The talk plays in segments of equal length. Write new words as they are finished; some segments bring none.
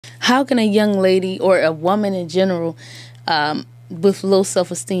how can a young lady or a woman in general with low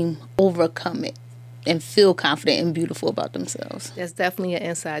self-esteem overcome it and feel confident and beautiful about themselves? That's definitely an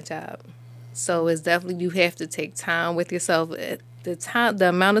inside job. So it's definitely, you have to take time with yourself. The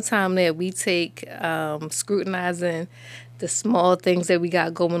amount of time that we take scrutinizing the small things that we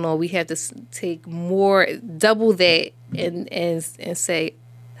got going on, we have to take more, double that, and say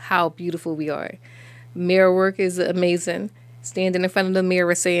how beautiful we are. Mirror work is amazing. Standing in front of the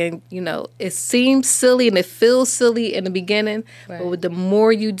mirror saying, it seems silly and it feels silly in the beginning, right, but the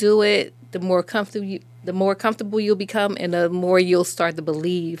more you do it, the more comfortable you'll become, and the more you'll start to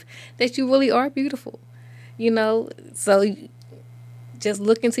believe that you really are beautiful. So just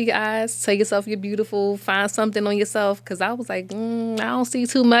look into your eyes, tell yourself you're beautiful, find something on yourself, because I was like, I don't see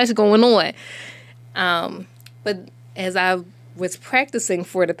too much going on. But as I was practicing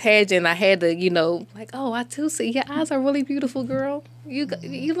for the pageant, I had to, oh, I do see your eyes are really beautiful, girl. You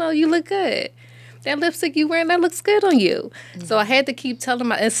look good. That lipstick you wearing, that looks good on you. Mm-hmm. So I had to keep telling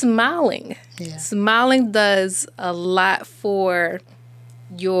and smiling. Yeah. Smiling does a lot for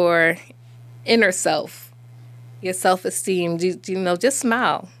your inner self, your self-esteem. Just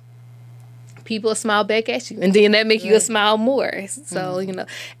smile. People smile back at you, and then that makes you smile more. So,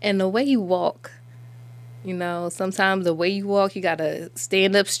 and the way you walk, sometimes the way you walk, you got to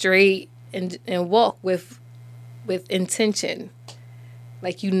stand up straight and walk with intention,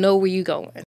 like where you're going.